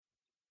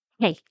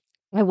Hey,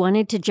 I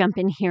wanted to jump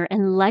in here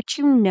and let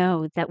you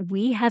know that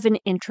we have an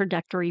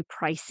introductory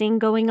pricing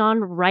going on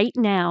right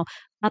now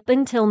up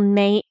until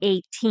May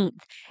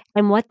 18th.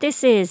 And what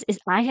this is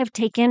I have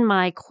taken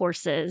my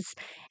courses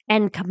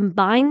and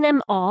combined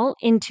them all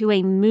into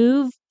a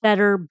Move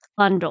Better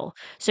bundle.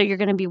 So you're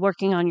going to be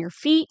working on your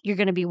feet, you're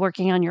going to be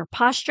working on your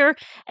posture,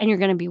 and you're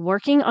going to be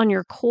working on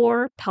your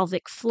core,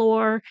 pelvic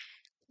floor,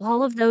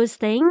 all of those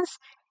things.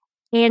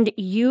 And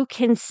you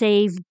can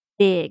save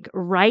big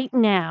right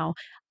now.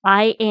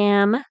 I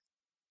am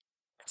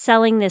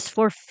selling this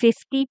for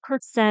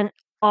 50%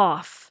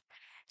 off.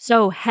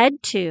 So head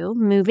to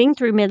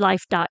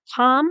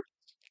movingthroughmidlife.com,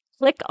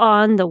 click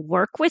on the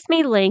Work With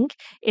Me link.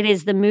 It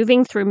is the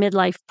Moving Through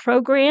Midlife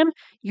program,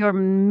 your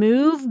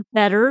Move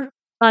Better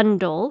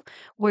bundle,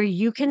 where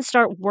you can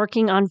start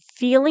working on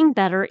feeling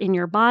better in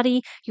your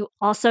body. You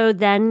also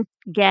then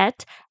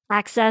get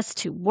access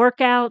to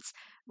workouts,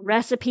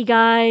 recipe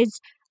guides,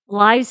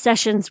 live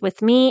sessions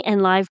with me,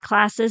 and live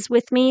classes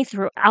with me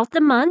throughout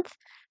the month.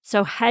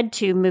 So head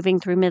to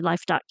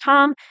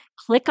movingthroughmidlife.com,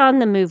 click on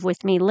the Move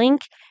With Me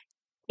link,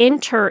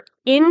 enter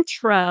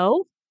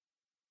intro,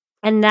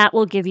 and that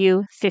will give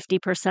you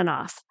 50%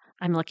 off.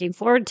 I'm looking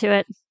forward to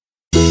it.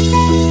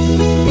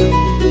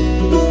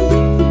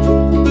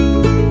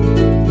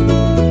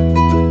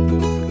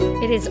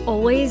 It is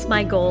always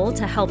my goal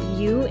to help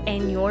you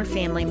and your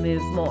family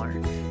move more.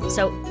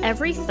 So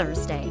every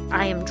Thursday,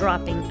 I am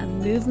dropping a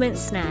movement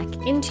snack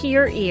into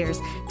your ears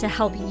to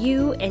help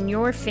you and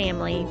your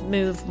family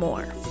move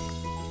more.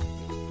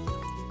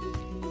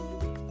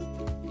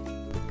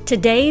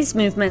 Today's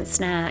movement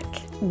snack,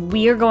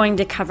 we are going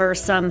to cover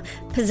some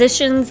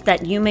positions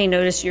that you may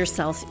notice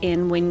yourself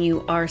in when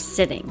you are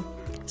sitting.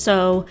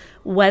 So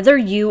whether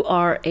you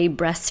are a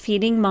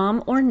breastfeeding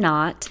mom or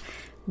not,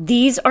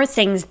 these are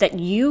things that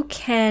you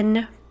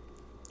can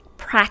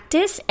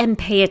practice and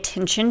pay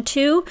attention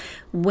to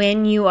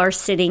when you are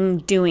sitting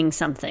doing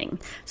something.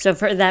 So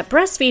for that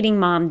breastfeeding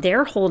mom,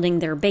 they're holding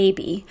their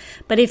baby.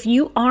 But if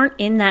you aren't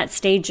in that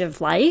stage of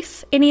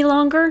life any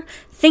longer,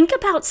 think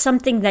about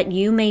something that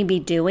you may be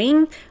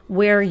doing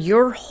where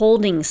you're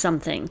holding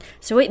something.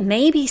 So it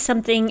may be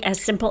something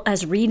as simple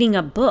as reading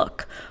a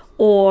book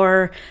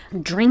or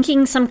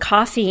drinking some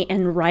coffee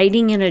and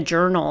writing in a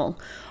journal.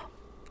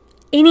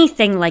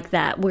 Anything like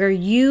that, where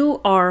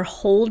you are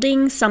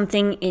holding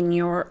something in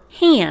your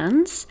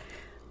hands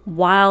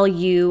while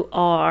you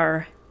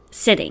are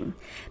sitting,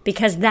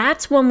 because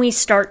that's when we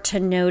start to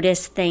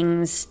notice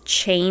things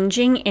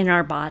changing in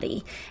our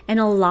body.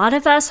 And a lot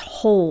of us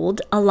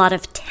hold a lot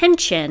of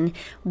tension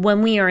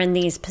when we are in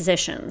these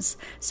positions.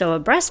 So a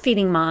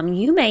breastfeeding mom,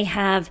 you may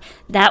have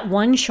that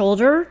one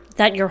shoulder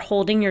that you're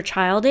holding your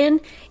child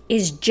in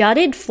is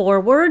jutted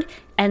forward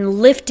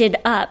and lifted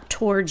up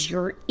towards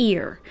your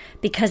ear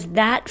because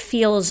that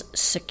feels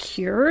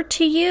secure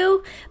to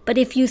you. But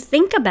if you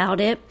think about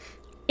it,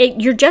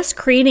 you're just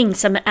creating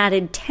some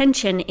added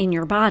tension in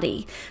your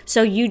body.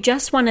 So you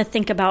just want to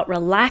think about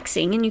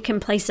relaxing, and you can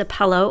place a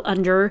pillow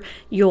under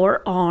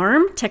your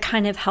arm to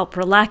kind of help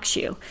relax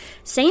you.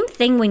 Same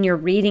thing when you're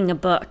reading a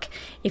book.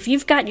 If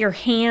you've got your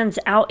hands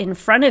out in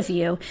front of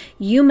you,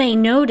 you may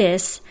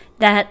notice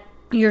that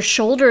your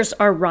shoulders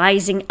are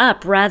rising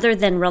up rather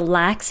than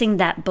relaxing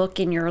that book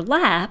in your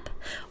lap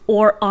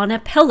or on a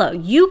pillow.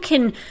 You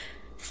can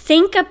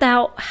think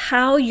about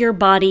how your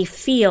body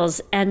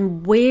feels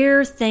and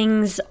where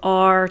things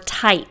are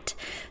tight.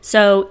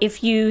 So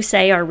if you,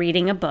 say, are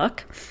reading a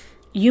book,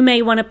 you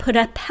may want to put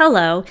a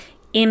pillow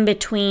in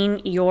between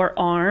your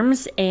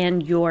arms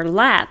and your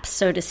lap,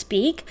 so to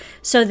speak,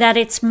 so that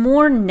it's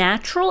more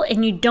natural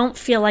and you don't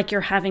feel like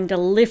you're having to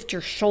lift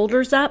your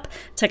shoulders up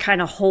to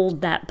kind of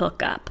hold that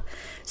book up.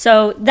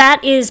 So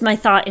that is my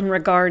thought in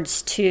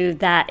regards to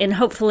that. And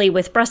hopefully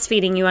with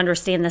breastfeeding, you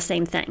understand the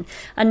same thing.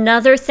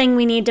 Another thing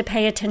we need to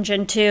pay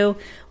attention to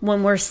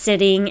when we're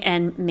sitting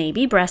and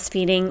maybe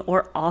breastfeeding,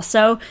 or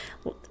also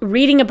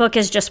reading a book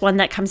is just one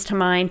that comes to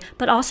mind,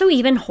 but also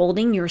even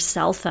holding your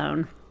cell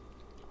phone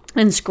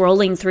and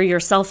scrolling through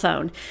your cell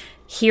phone.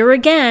 Here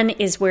again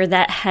is where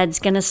that head's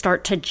going to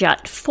start to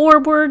jut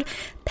forward.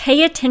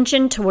 Pay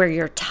attention to where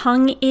your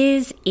tongue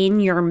is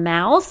in your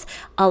mouth.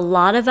 A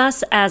lot of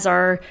us, as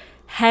our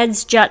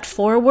heads jut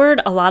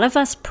forward, a lot of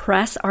us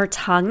press our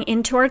tongue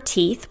into our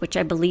teeth, which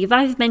I believe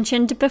I've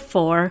mentioned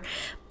before.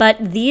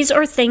 But these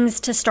are things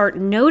to start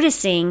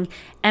noticing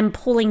and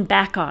pulling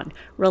back on.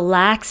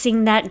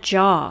 Relaxing that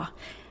jaw.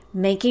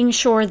 Making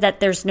sure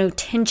that there's no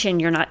tension.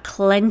 You're not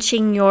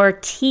clenching your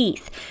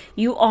teeth.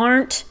 You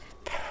aren't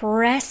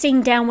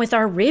pressing down with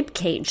our rib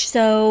cage.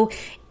 So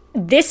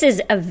this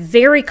is a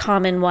very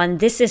common one.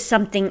 This is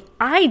something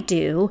I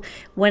do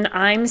when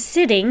I'm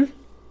sitting.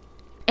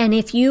 And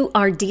if you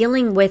are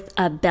dealing with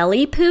a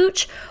belly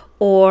pooch,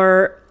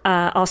 or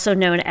also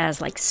known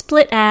as like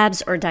split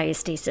abs or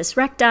diastasis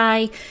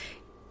recti,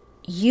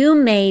 you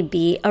may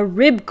be a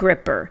rib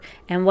gripper.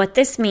 And what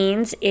this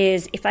means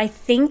is, if I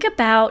think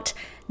about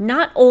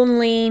not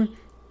only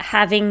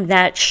having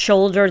that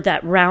shoulder,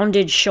 that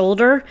rounded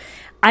shoulder,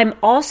 I'm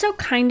also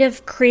kind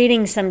of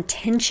creating some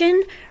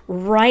tension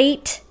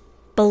right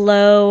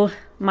below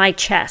my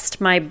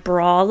chest, my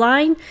bra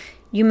line,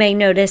 you may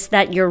notice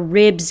that your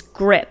ribs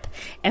grip.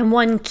 And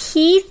one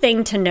key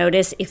thing to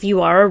notice if you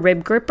are a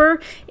rib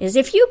gripper is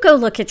if you go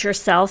look at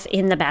yourself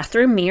in the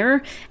bathroom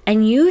mirror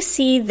and you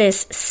see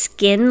this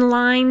skin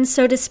line,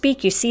 so to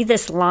speak, you see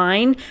this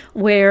line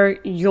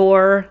where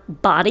your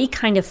body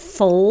kind of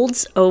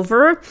folds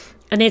over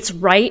and it's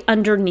right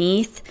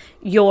underneath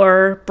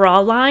your bra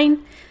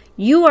line,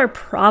 you are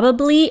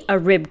probably a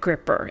rib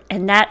gripper.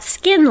 And that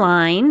skin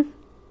line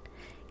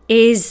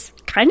is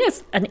kind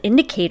of an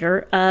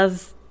indicator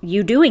of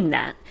you doing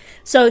that.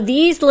 So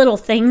these little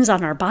things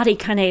on our body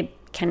kind of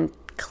can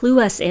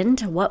clue us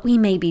into what we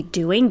may be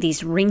doing.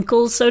 These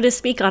wrinkles, so to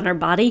speak, on our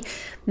body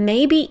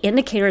may be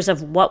indicators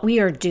of what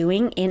we are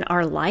doing in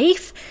our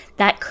life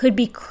that could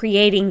be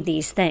creating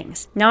these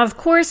things. Now, of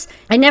course,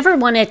 I never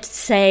want to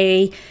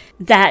say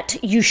that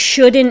you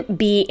shouldn't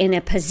be in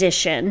a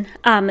position.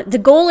 The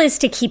goal is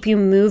to keep you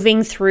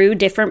moving through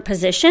different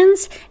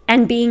positions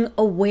and being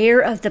aware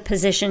of the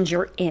positions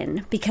you're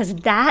in, because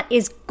that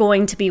is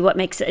going to be what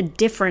makes a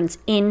difference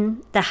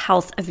in the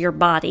health of your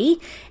body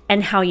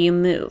and how you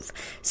move.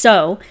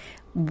 So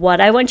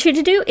what I want you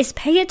to do is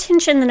pay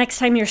attention the next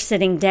time you're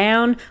sitting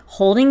down,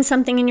 holding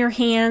something in your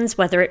hands,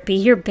 whether it be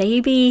your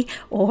baby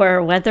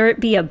or whether it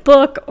be a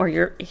book or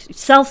your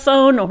cell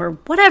phone or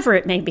whatever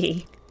it may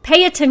be.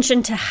 Pay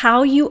attention to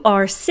how you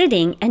are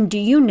sitting, and do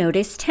you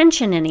notice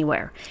tension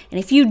anywhere? And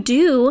if you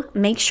do,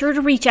 make sure to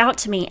reach out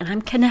to me, and I'm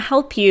going to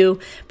help you,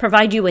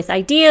 provide you with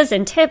ideas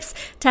and tips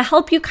to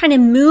help you kind of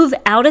move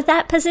out of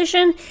that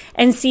position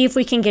and see if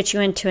we can get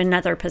you into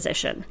another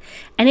position.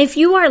 And if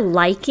you are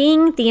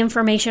liking the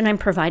information I'm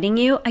providing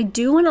you, I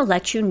do want to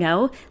let you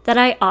know that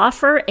I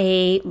offer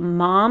a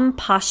Mom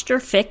Posture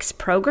Fix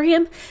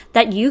program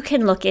that you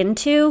can look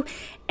into.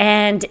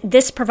 And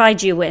this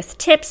provides you with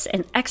tips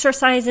and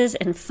exercises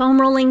and foam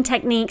rolling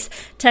techniques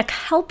to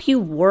help you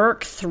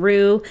work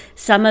through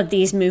some of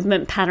these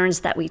movement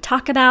patterns that we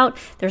talk about.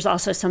 There's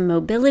also some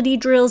mobility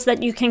drills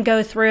that you can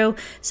go through.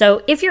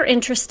 So if you're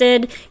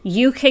interested,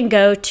 you can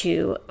go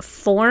to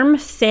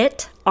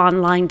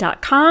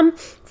formfitonline.com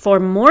for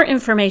more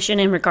information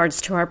in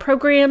regards to our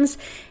programs,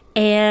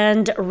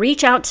 and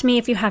reach out to me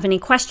if you have any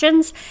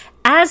questions.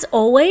 As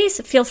always,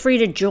 feel free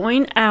to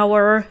join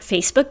our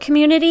Facebook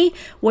community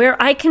where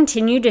I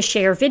continue to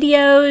share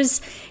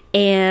videos,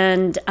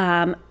 and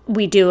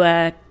we do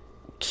a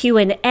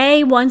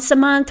Q&A once a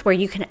month where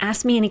you can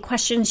ask me any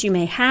questions you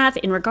may have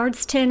in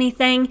regards to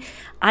anything.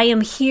 I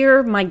am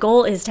here. My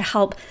goal is to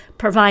help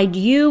provide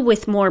you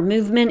with more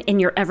movement in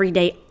your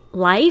everyday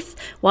life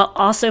while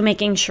also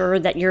making sure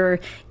that you're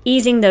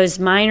easing those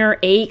minor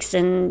aches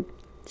and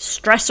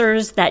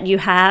stressors that you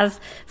have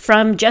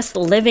from just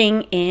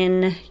living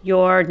in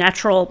your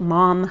natural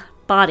mom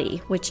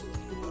body, which,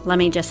 let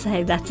me just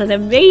say, that's an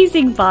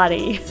amazing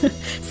body.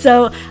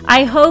 So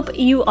I hope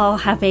you all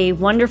have a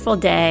wonderful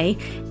day,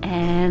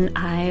 and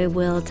I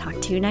will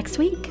talk to you next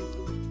week.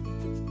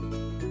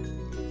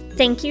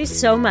 Thank you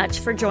so much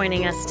for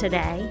joining us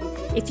today.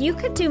 If you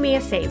could do me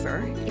a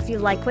favor, if you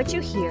like what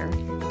you hear,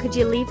 could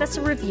you leave us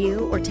a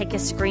review or take a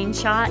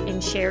screenshot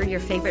and share your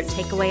favorite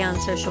takeaway on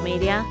social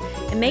media?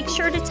 And make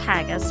sure to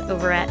tag us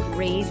over at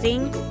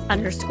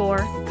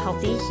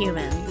raising_healthy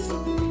humans.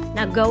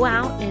 Now go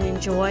out and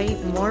enjoy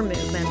more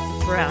movement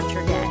throughout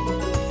your day.